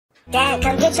Dad,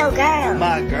 come get your girl.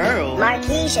 My girl?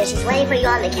 Marquisha, she's waiting for you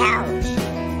on the couch.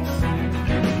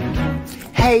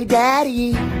 Hey,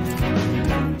 Daddy.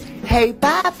 Hey,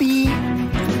 Papi.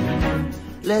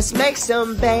 Let's make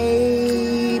some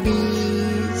babies.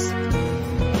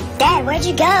 Dad, where'd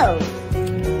you go?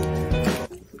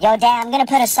 Yo, Dad, I'm gonna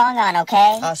put a song on,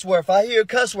 okay? I swear, if I hear a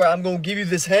cuss word, I'm gonna give you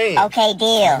this hand. Okay,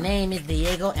 deal. My name is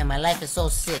Diego, and my life is so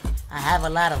sick. I have a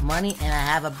lot of money, and I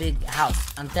have a big house.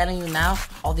 I'm telling you now,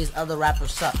 all these other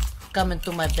rappers suck. Come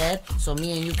into my bed, so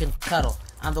me and you can cuddle.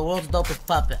 I'm the world's dopest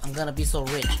puppet. I'm gonna be so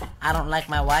rich. I don't like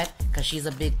my wife, cause she's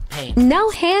a big pain. No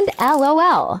hand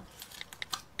LOL.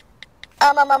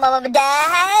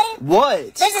 Dad?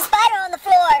 What? There's a spider on the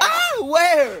floor. Ah,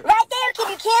 where? Right there,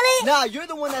 can you kill it? Nah, you're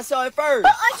the one that saw it first.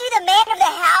 But aren't you the man of the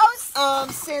house?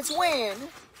 Since when?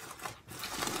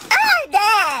 Ah,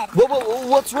 Dad!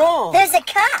 What's wrong? There's a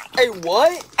cock. A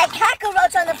what? A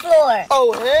cockroach on the floor.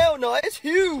 Oh, hell no, it's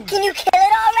huge. Can you kill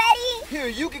it already? Here,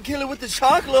 you can kill it with the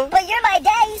chocolate. But you're my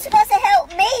dad, you're supposed to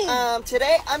help me.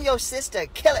 Today, I'm your sister.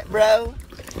 Kill it, bro.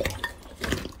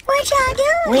 What y'all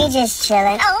doing? We just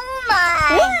chilling. Oh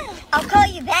my! What? I'll call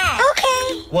you back.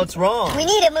 Okay. What's wrong? We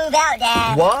need to move out,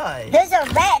 Dad. Why? There's a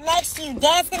rat next to you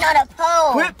dancing on a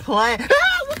pole. Quit playing.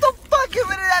 Ah, what the fuck? Get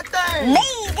rid of that thing.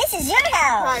 Me? This is your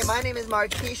house. Hi, my name is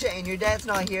Marquisha, and your dad's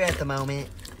not here at the moment.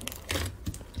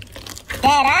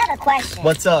 Dad, I have a question.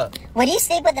 What's up? Would you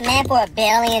sleep with a man for $1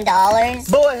 billion?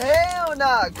 Boy, hell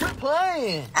nah. Quit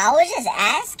playing. I was just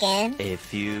asking. A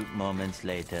few moments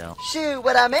later. Shoot,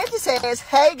 what I meant to say is,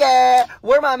 hey, girl,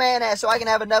 where my man at so I can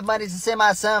have enough money to send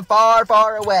my son far,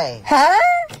 far away? Huh?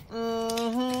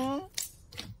 Mm-hmm.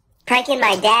 Pranking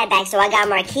my dad back, so I got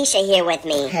Marquisha here with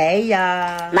me. Hey,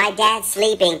 y'all. My dad's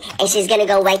sleeping, and she's gonna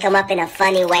go wake him up in a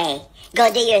funny way. Go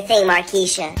do your thing,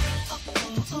 Marquisha.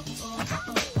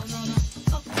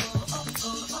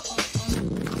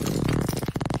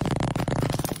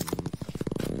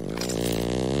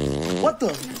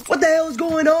 What the hell is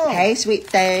going on? Hey, sweet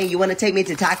thing, you want to take me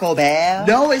to Taco Bell?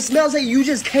 No, it smells like you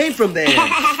just came from there.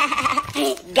 Got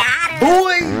him.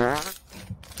 Boy!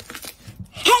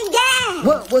 Hey, Dad!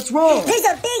 What's wrong? There's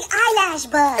a big eyelash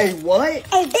bug. A what?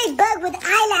 A big bug with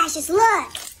eyelashes, look.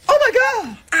 Oh my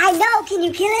god! I know, can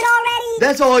you kill it already?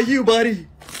 That's all you, buddy.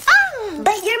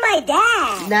 But you're my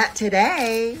dad. Not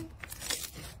today.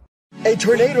 A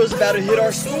tornado's about to hit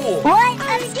our school. What?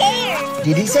 I'm scared.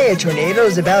 Did he say a tornado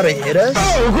is about to hit us?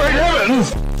 Oh, great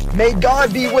heavens! May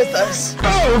God be with us.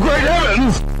 Oh, great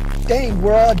heavens! Dang,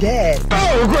 we're all dead.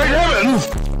 Oh, great heavens!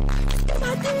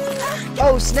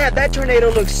 Oh, snap, that tornado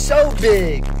looks so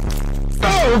big.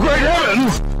 Oh, great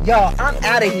heavens! Y'all, I'm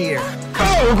out of here.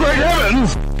 Oh, great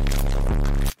heavens!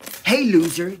 Hey,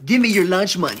 loser, give me your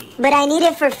lunch money. But I need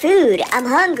it for food. I'm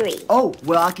hungry. Oh,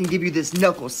 well, I can give you this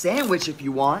knuckle sandwich if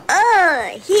you want.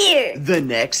 Here. The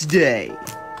next day.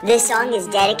 This song is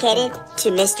dedicated to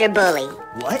Mr. Bully.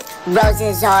 What?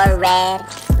 Roses are red,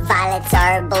 violets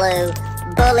are blue.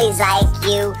 Bullies like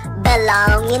you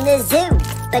belong in the zoo.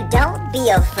 But don't be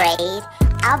afraid,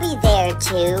 I'll be there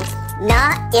too.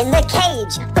 Not in the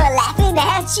cage, but laughing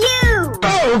at you.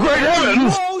 Oh, great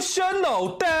heavens!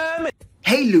 Emotional, damn it!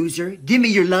 Hey, loser, give me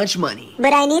your lunch money.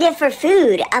 But I need it for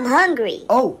food. I'm hungry.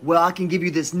 Oh, well, I can give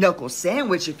you this knuckle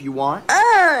sandwich if you want.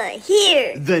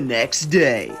 Here. The next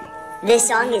day. This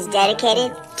song is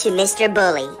dedicated to Mr.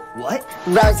 Bully. What?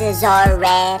 Roses are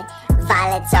red,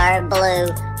 violets are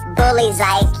blue. Bullies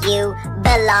like you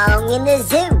belong in the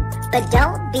zoo. But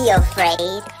don't be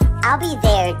afraid, I'll be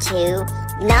there too.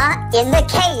 Not in the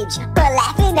cage, but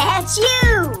laughing at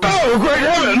you. Oh, great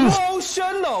heavens!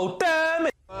 Emotional, damn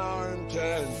it!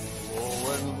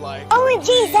 OMG,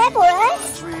 is that for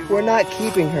us? We're not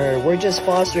keeping her. We're just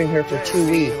fostering her for 2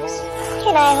 weeks.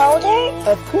 Can I hold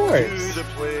her? Of course.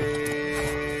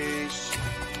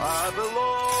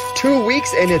 2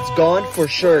 weeks and it's gone for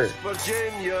sure.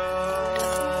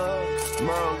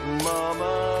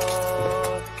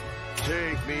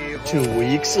 2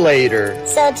 weeks later.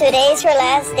 So today's her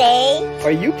last day?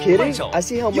 Are you kidding? I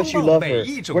see how much you love her.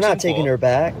 We're not taking her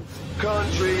back.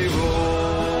 Country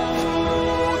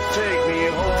road, take me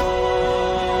home.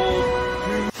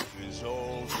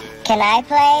 Can I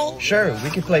play? Sure, we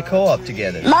can play co-op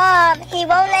together. Mom, he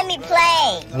won't let me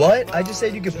play. What? I just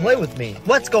said you could play with me.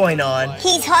 What's going on?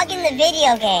 He's hogging the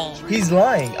video game. He's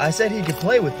lying. I said he could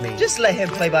play with me. Just let him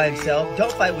play by himself.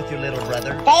 Don't fight with your little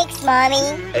brother. Thanks, Mommy.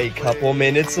 A couple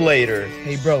minutes later.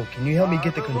 Hey, bro, can you help me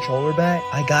get the controller back?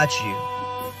 I got you.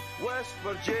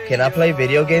 Can I play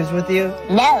video games with you?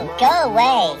 No, go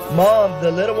away. Mom,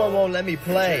 the little one won't let me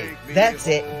play. That's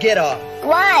it. Get off.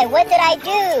 Why? What did I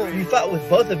do? You fought with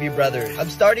both of your brothers. I'm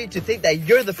starting to think that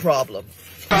you're the problem.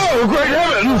 Oh, great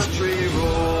heavens! Country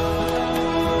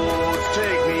roads,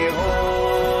 take me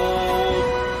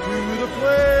home to the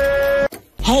place.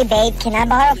 Hey babe, can I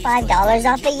borrow $5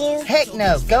 off of you? Heck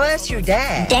no, go ask your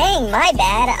dad. Dang, my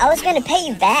bad. I was gonna pay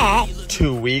you back.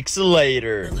 2 weeks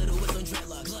later.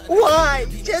 Why?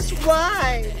 Just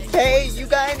why? Hey, you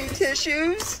got any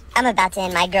tissues? I'm about to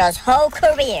end my girl's whole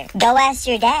career. Go ask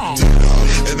your dad.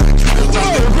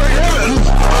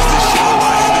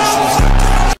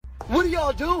 What are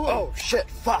y'all doing? Oh, shit,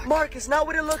 fuck. Mark, it's not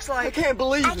what it looks like. I can't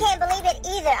believe I can't believe it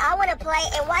either. I want to play,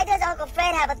 and why does Uncle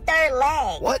Fred have a third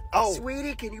leg? What? Oh.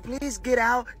 Sweetie, can you please get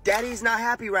out? Daddy's not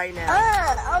happy right now.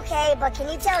 Oh, okay, but can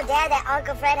you tell Dad that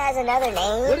Uncle Fred has another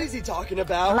name? What is he talking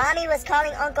about? Mommy was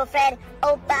calling Uncle Fred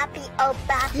Opapi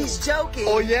Opapi. He's joking.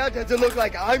 Oh, yeah? Does it look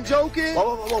like I'm joking?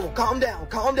 Whoa. Calm down,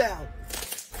 calm down.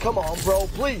 Come on, bro,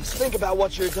 please think about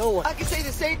what you're doing. I can say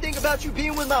the same thing about you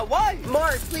being with my wife.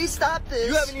 Mark, please stop this.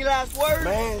 You have any last words?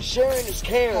 Man, sharing is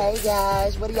caring. Hey,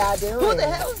 guys, what are y'all doing? Who the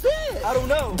hell is this? I don't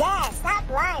know. Dad, stop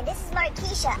lying. This is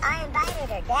Markeisha. I invited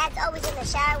her. Dad's always in the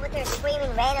shower with her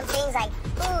screaming random things like,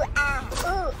 ooh,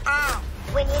 ah,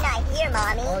 when you're not here,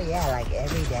 Mommy. Oh, yeah, like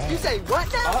every day. You say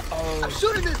what now? Uh-oh. I'm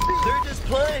shooting this bitch. They're just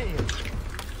playing.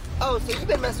 Oh, so you've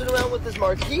been messing around with this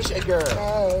Markeisha girl.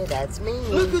 Hey, that's me.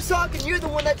 Look who's talking. You're the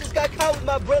one that just got caught with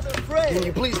my brother Fred. Can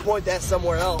you please point that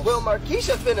somewhere else? Well,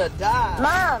 Markeisha finna die.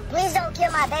 Mom, please don't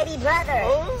kill my baby brother.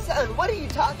 Oh, son, what are you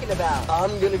talking about?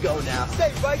 I'm gonna go now.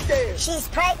 Stay right there. She's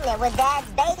pregnant with Dad's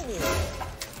baby.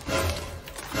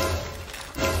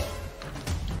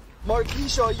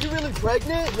 Markeisha, are you really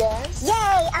pregnant? Yes.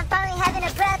 Yay, I'm finally having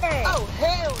a brother. Oh,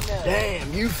 hell no.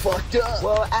 Damn, you fucked up.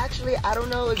 Well, actually, I don't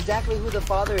know exactly who the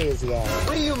father is yet.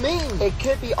 What do you mean? It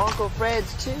could be Uncle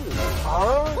Fred's too.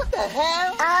 Huh? What the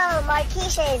hell? Oh,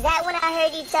 Markeisha, is that when I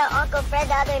heard you tell Uncle Fred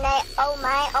the other night, oh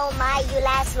my, you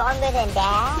last longer than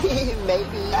Dad?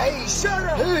 Maybe. Hey, shut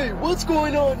up. Hey, what's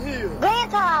going on here?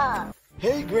 Grandpa.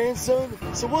 Hey, grandson.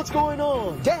 So what's going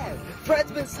on? Dad,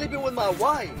 Fred's been sleeping with my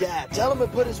wife. Dad, tell him to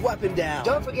put his weapon down.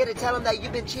 Don't forget to tell him that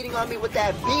you've been cheating on me with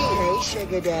that bee. Hey,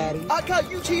 sugar daddy. I caught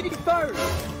you cheating first.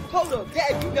 Hold up,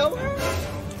 Dad, you know her?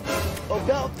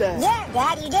 About that. Yeah,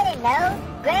 Dad, you didn't know?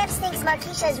 Gramps thinks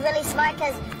Markeisha is really smart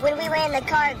because when we were in the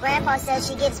car, Grandpa says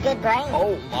she gives good brains.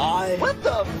 Oh, my. What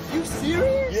the? You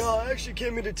serious? Yeah, I actually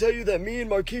came in to tell you that me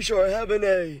and Markeisha are having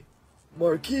a...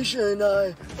 Markeisha and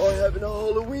I are having a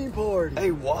Halloween party.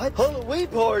 Hey, what? Halloween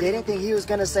party? Didn't think he was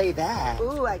gonna say that.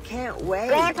 Ooh, I can't wait.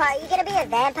 Grandpa, are you gonna be a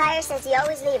vampire since you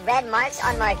always leave red marks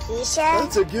on Markeisha?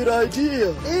 That's a good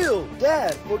idea. Ew,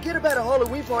 Dad, forget about a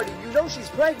Halloween party. You know she's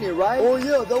pregnant, right? Oh,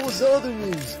 yeah, that was the other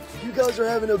news. You guys are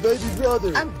having a baby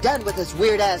brother. I'm done with this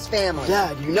weird-ass family.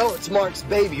 Dad, you know it's Mark's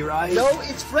baby, right? No,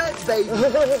 it's Fred's baby.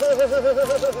 What's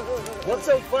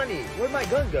so funny? Where'd my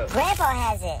gun go? Grandpa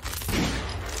has it.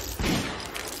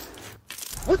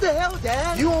 What the hell,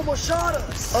 Dad? You almost shot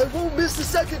us. I won't miss the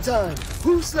second time.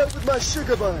 Who slept with my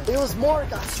sugar bun? It was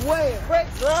Mark, I swear.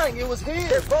 Fred's lying. It was him.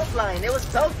 They're both lying. It was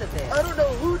both of them. I don't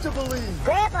know who to believe.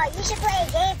 Grandpa, you should play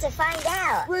a game to find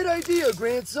out. Great idea,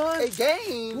 grandson. A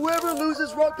game? Whoever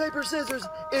loses rock, paper, scissors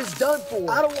is done for.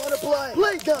 I don't want to play.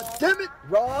 Play, goddammit.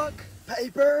 Rock,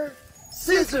 paper,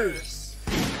 scissors.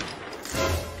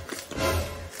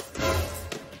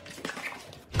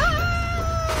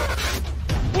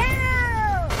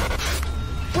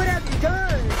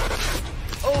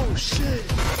 Oh, shit.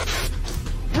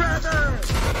 Brother!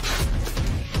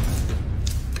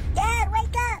 Dad,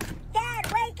 wake up! Dad,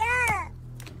 wake up!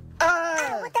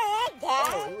 Ah! What the heck,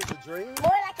 Dad? Oh, it was a dream?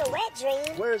 More like a wet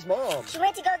dream. Where's Mom? She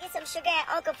went to go get some sugar at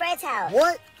Uncle Fred's house.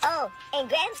 What? Oh, and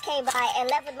Gramps came by and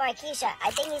left with Markeisha.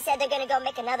 I think he said they're gonna go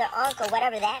make another uncle,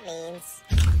 whatever that means.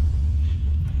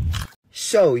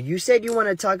 So, you said you want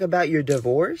to talk about your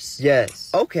divorce?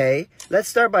 Yes. Okay, let's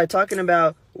start by talking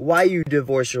about why you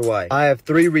divorced your wife. I have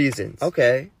 3 reasons.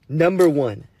 Okay. Number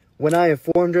 1, when I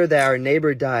informed her that our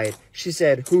neighbor died, she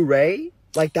said, hooray?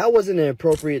 Like that wasn't an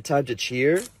appropriate time to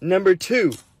cheer. Number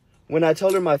 2, when I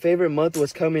told her my favorite month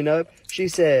was coming up, she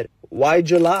said, why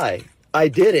July? I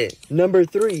did it. Number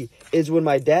 3 is when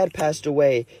my dad passed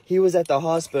away. He was at the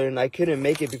hospital and I couldn't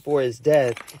make it before his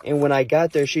death. And when I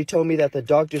got there, she told me that the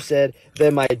doctor said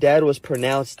that my dad was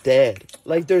pronounced dead.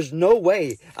 Like, there's no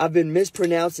way. I've been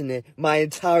mispronouncing it my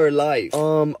entire life.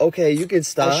 Okay, you can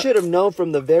stop. I should have known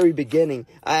from the very beginning.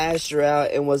 I asked her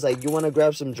out and was like, you want to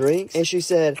grab some drinks? And she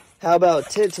said, how about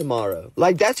 10 tomorrow?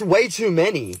 Like, that's way too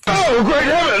many. Oh, great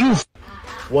heavens!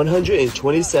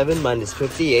 127 minus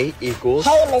 58 equals...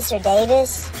 Hey, Mr.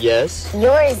 Davis. Yes?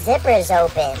 Your zipper's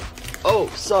open. Oh,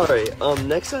 sorry.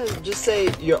 Next time, just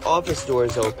say your office door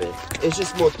is open. It's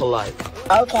just more polite.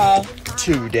 Okay.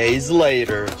 2 days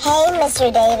later. Hey,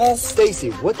 Mr. Davis.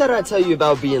 Stacy, what did I tell you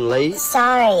about being late?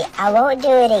 Sorry, I won't do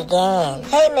it again.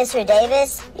 Hey, Mr.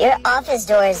 Davis, your office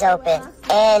door is open,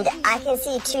 and I can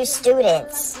see 2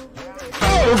 students.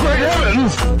 Oh, great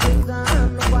heavens!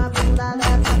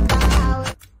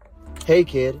 Hey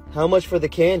kid, how much for the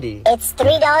candy? It's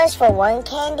 $3 for 1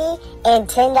 candy and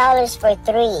 $10 for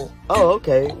 3. Oh,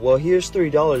 okay. Well, here's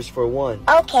 $3 for 1.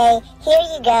 Okay, here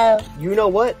you go. You know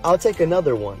what? I'll take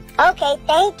another one. Okay,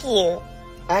 thank you.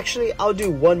 Actually, I'll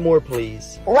do one more,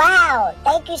 please. Wow,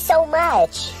 thank you so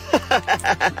much.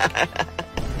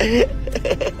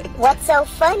 What's so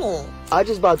funny? I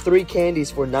just bought 3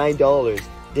 candies for $9.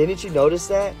 Didn't you notice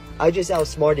that? I just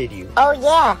outsmarted you. Oh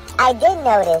yeah, I did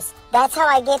notice. That's how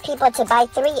I get people to buy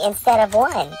 3 instead of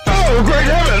 1. Oh, great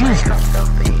heavens!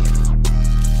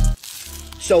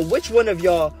 So which one of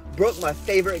y'all broke my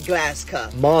favorite glass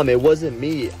cup? Mom, it wasn't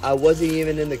me. I wasn't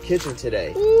even in the kitchen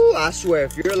today. Ooh, I swear,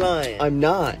 if you're lying. I'm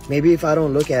not. Maybe if I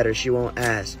don't look at her, she won't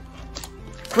ask.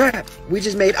 Crap, we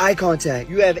just made eye contact.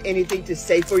 You have anything to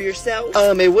say for yourself?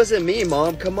 It wasn't me,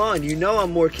 Mom. Come on, you know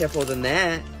I'm more careful than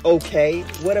that. Okay,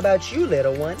 what about you,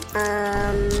 little one?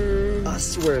 I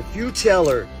swear, if you tell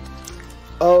her.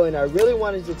 Oh, and I really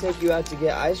wanted to take you out to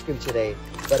get ice cream today,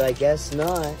 but I guess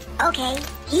not. Okay,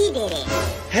 he did it.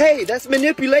 Hey, that's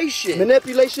manipulation.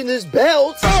 Manipulation is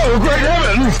belt. Oh, great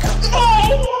heavens!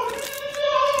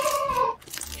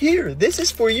 Here, this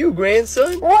is for you,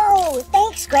 grandson. Whoa,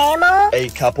 thanks, Grandma. A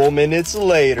couple minutes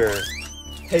later.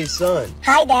 Hey, son,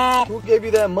 Hi, Dad. who gave you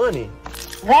that money?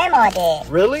 Grandma did.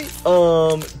 Really?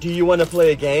 Do you want to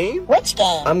play a game? Which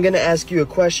game? I'm gonna ask you a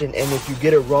question, and if you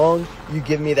get it wrong, you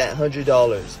give me that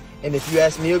 $100. And if you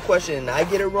ask me a question and I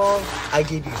get it wrong, I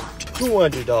give you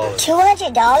 $200.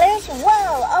 $200?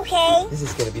 Whoa, okay. This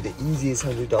is gonna be the easiest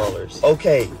 $100.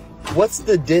 Okay, what's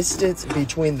the distance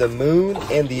between the moon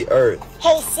and the earth?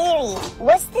 Hey, Siri,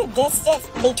 what's the distance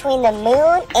between the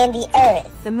moon and the Earth?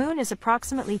 The moon is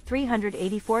approximately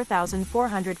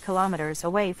 384,400 kilometers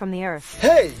away from the Earth.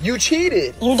 Hey, you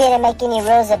cheated! You didn't make any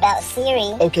rules about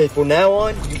Siri. Okay, from now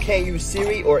on, you can't use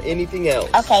Siri or anything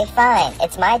else. Okay, fine.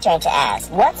 It's my turn to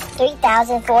ask. What's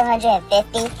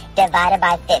 3,450 divided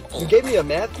by 50? You gave me a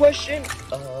math question?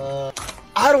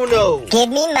 I don't know. Give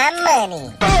me my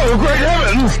money. Oh, great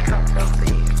heavens!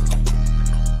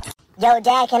 Yo,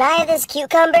 Dad, can I have this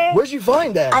cucumber? Where'd you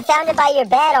find that? I found it by your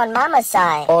bed on Mama's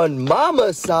side. On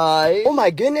Mama's side? Oh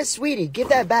my goodness, sweetie, give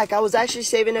that back. I was actually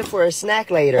saving it for a snack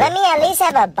later. Let me at least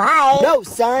have a bite. No,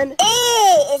 son. Ew,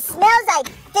 it smells like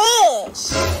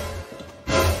fish.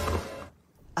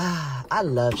 I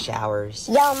love showers.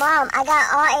 Yo, Mom, I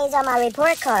got all A's on my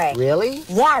report card. Really?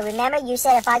 Yeah, remember you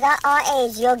said if I got all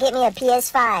A's, you'll get me a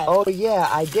PS5. Oh yeah,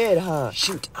 I did, huh?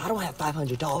 Shoot, I don't have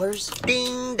 $500.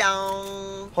 Ding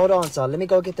dong. Hold on, son. Let me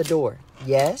go get the door.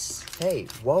 Yes? Hey,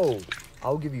 whoa.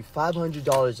 I'll give you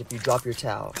 $500 if you drop your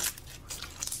towel.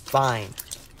 Fine.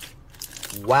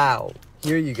 Wow.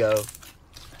 Here you go.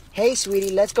 Hey,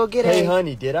 sweetie, let's go get it. Hey,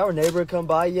 honey, did our neighbor come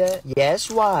by yet? Yes,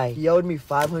 why? He owed me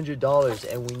 $500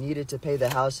 and we needed to pay the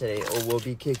house today or we'll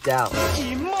be kicked out.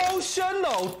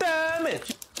 Emotional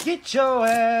damage! Get your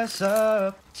ass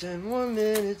up. 10 more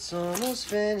minutes, almost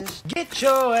finished. Get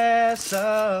your ass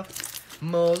up.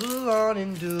 Mow the lawn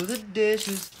and do the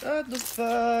dishes. Shut the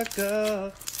fuck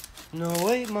up. No,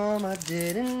 wait, Mom, I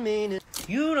didn't mean it.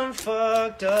 You done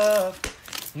fucked up.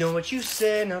 Know what you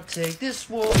said, now take this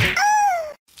walk.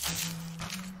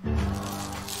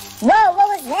 Whoa, what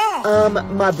was that?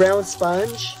 My brown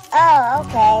sponge. Oh,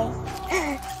 okay.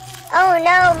 Oh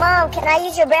no, Mom, can I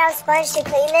use your brown sponge to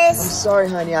clean I'm this? sorry,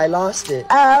 honey, I lost it.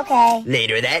 Oh, okay.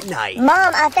 Later that night.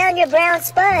 Mom, I found your brown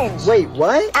sponge. Wait,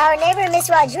 what? Our neighbor, Miss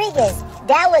Rodriguez,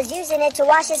 Dad was using it to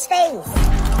wash his face.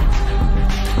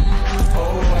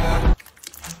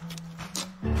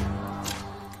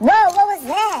 Whoa, what was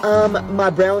that? My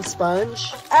brown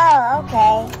sponge. Oh,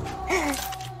 okay.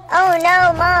 Oh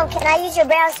no, Mom, can I use your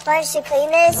brown sponge to clean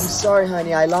I'm this? sorry,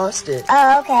 honey, I lost it.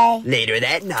 Oh, okay. Later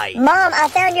that night. Mom, I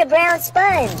found your brown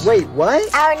sponge. Wait, what?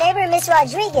 Our neighbor, Miss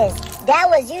Rodriguez, Dad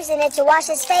was using it to wash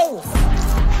his face.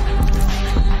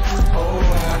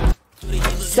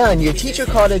 Son, your teacher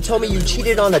called and told me you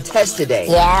cheated on a test today.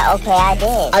 Yeah, okay, I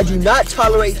did. I do not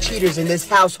tolerate cheaters in this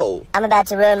household. I'm about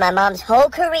to ruin my mom's whole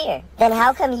career. Then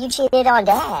how come you cheated on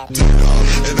Dad?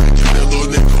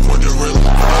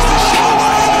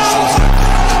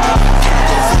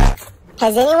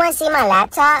 Has anyone seen my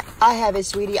laptop? I have it,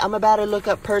 sweetie. I'm about to look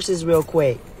up purses real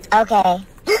quick. Okay.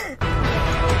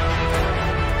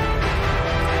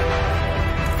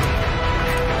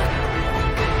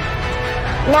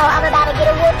 No, I'm about to get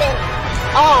a whooping.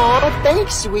 Aw,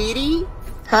 thanks, sweetie.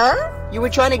 Huh? You were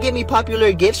trying to get me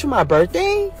popular gifts for my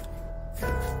birthday?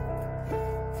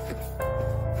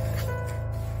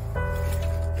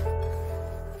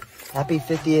 Happy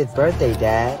 50th birthday,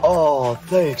 Dad. Oh,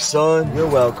 thanks, son. You're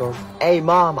welcome. Hey,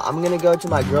 Mom, I'm gonna go to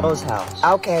my girl's house.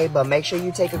 Okay, but make sure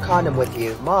you take a condom with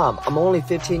you. Mom, I'm only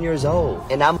 15 years old,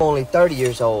 and I'm only 30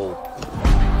 years old.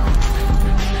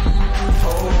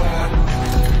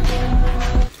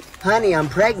 Honey, I'm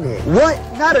pregnant. What?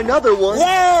 Not another one? Yay,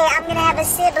 I'm gonna have a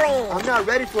sibling. I'm not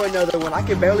ready for another one. I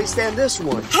can barely stand this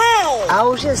one. Hey! I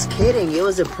was just kidding. It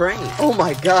was a prank. Oh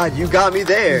my God, you got me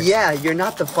there. Yeah, you're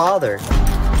not the father.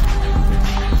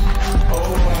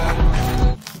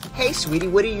 Hey, sweetie,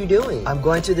 what are you doing? I'm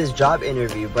going to this job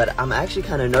interview, but I'm actually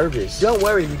kind of nervous. Don't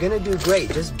worry, you're gonna do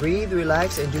great. Just breathe,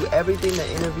 relax, and do everything the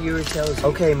interviewer tells you.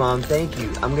 Okay, Mom, thank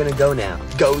you. I'm gonna go now.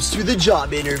 Goes to the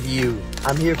job interview.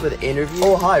 I'm here for the interview.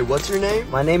 Oh, hi, what's your name?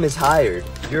 My name is Hired.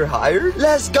 You're hired?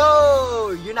 Let's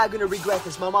go! You're not gonna regret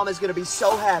this. My mom is gonna be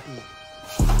so happy.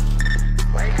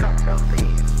 Wake up, Sophie.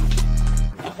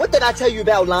 What did I tell you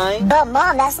about lying? But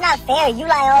Mom, that's not fair. You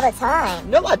lie all the time.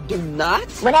 No, I do not.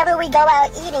 Whenever we go out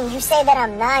eating, you say that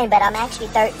I'm 9, but I'm actually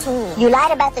 13. You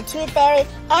lied about the tooth fairy,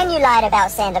 and you lied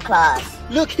about Santa Claus.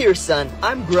 Look here, son.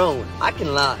 I'm grown. I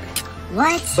can lie.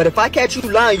 What? But if I catch you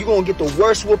lying, you're gonna get the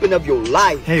worst whooping of your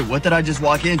life. Hey, what did I just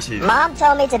walk into? Mom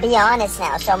told me to be honest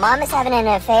now, so Mom is having an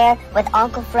affair with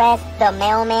Uncle Fred, the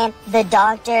mailman, the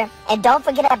doctor, and don't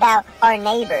forget about our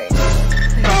neighbors.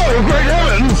 Oh, great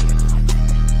heavens!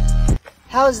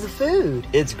 How's the food?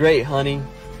 It's great, honey.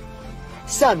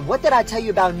 Son, what did I tell you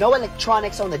about no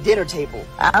electronics on the dinner table?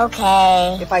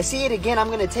 Okay. If I see it again, I'm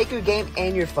gonna take your game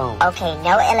and your phone. Okay,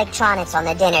 no electronics on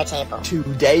the dinner table. 2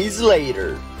 days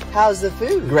later. How's the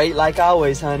food? Great like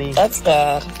always, honey. It's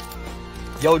good.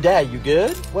 Yo, Dad, you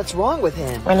good? What's wrong with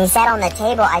him? When he sat on the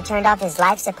table, I turned off his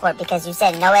life support because you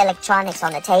said no electronics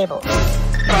on the table.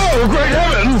 Oh, great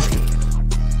heavens!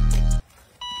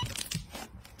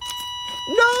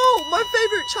 No, my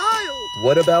favorite child.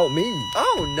 What about me?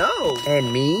 Oh, no.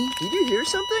 And me? Did you hear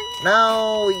something?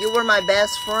 No, you were my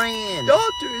best friend.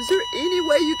 Doctor, is there any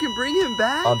way you can bring him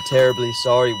back? I'm terribly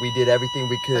sorry. We did everything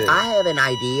we could. I have an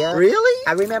idea. Really?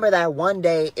 I remember that one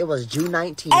day, it was June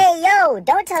 19th. Hey, yo,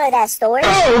 don't tell her that story.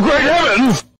 Oh, great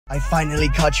heavens! I finally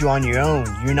caught you on your own.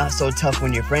 You're not so tough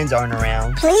when your friends aren't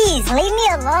around. Please, leave me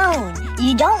alone.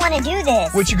 You don't want to do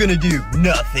this. What you gonna do?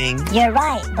 Nothing. You're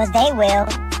right, but they will.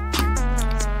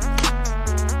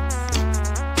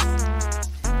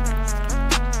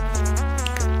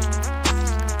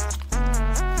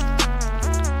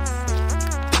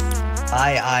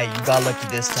 Aye, you got lucky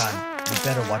this time. You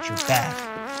better watch your back.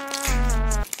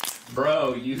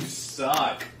 Bro, you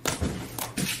suck.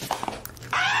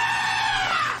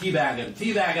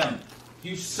 Teabag him.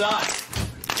 You suck.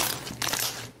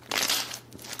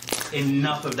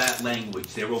 Enough of that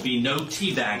language. There will be no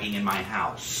teabagging in my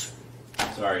house.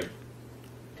 Sorry.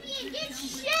 Get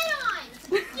shit on!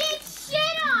 Get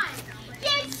shit on!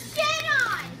 Get shit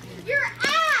on! Your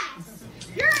ass!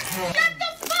 Shut the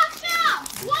fuck up!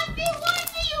 1v1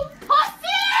 you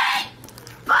pussy!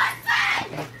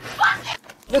 Pussy!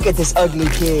 Look at this ugly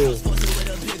kid.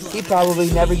 He probably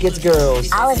never gets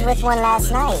girls. I was with one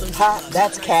last night. Ha,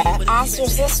 that's cap. Ask your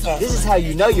sister. This is how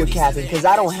you know you're capping, because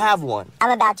I don't have one.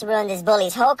 I'm about to ruin this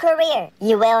bully's whole career.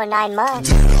 You will in 9 months.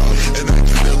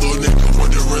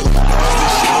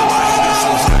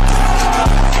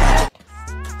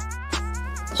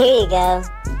 Here you go.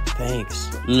 Thanks.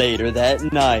 Later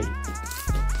that night.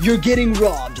 You're getting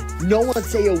robbed. No one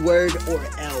say a word or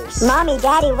else. Mommy,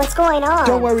 Daddy, what's going on?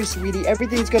 Don't worry, sweetie.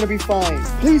 Everything's gonna be fine.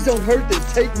 Please don't hurt them.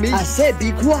 Take me. I said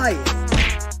be quiet.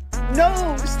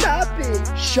 No, stop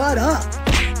it. Shut up.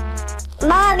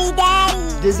 Mommy,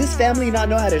 Daddy. Does this family not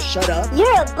know how to shut up?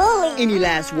 You're a bully. Any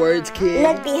last words, kid?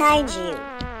 Look behind you.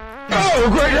 Oh,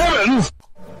 great heavens!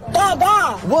 Dad.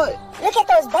 What? Look at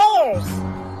those bears.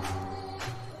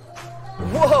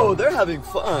 Whoa, they're having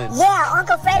fun. Yeah,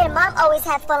 Uncle Fred and Mom always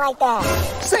have fun like that.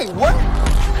 Say what?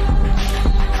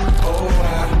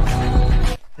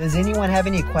 Does anyone have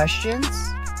any questions?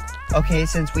 Okay,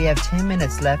 since we have 10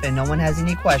 minutes left and no one has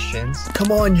any questions.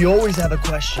 Come on, you always have a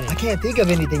question. I can't think of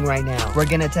anything right now. We're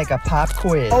gonna take a pop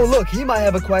quiz. Oh, look, he might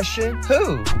have a question.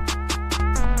 Who?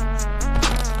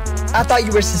 I thought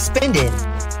you were suspended.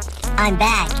 I'm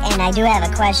back, and I do have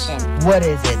a question. What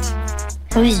is it?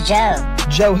 Who's Joe?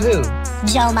 Joe who?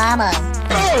 Joe Mama.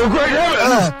 Oh, great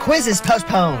heavens! Quiz is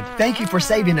postponed. Thank you for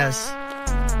saving us.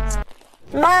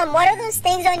 Mom, what are those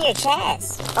things on your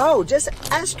chest? Oh, just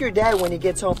ask your dad when he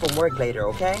gets home from work later,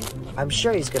 okay? I'm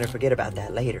sure he's gonna forget about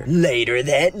that later. Later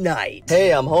that night.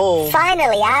 Hey, I'm home.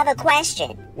 Finally, I have a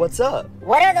question. What's up?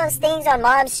 What are those things on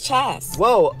Mom's chest?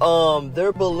 Whoa,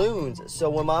 they're balloons. So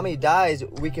when Mommy dies,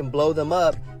 we can blow them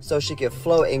up so she can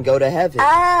float and go to heaven.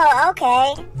 Oh,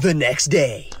 okay. The next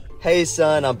day. Hey,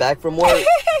 son, I'm back from work.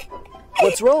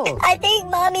 What's wrong? I think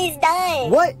Mommy's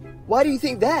dying. What? Why do you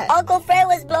think that? Uncle Fred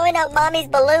was blowing up Mommy's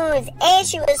balloons, and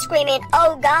she was screaming,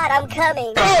 "Oh God, I'm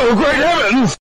coming." Oh, great heavens!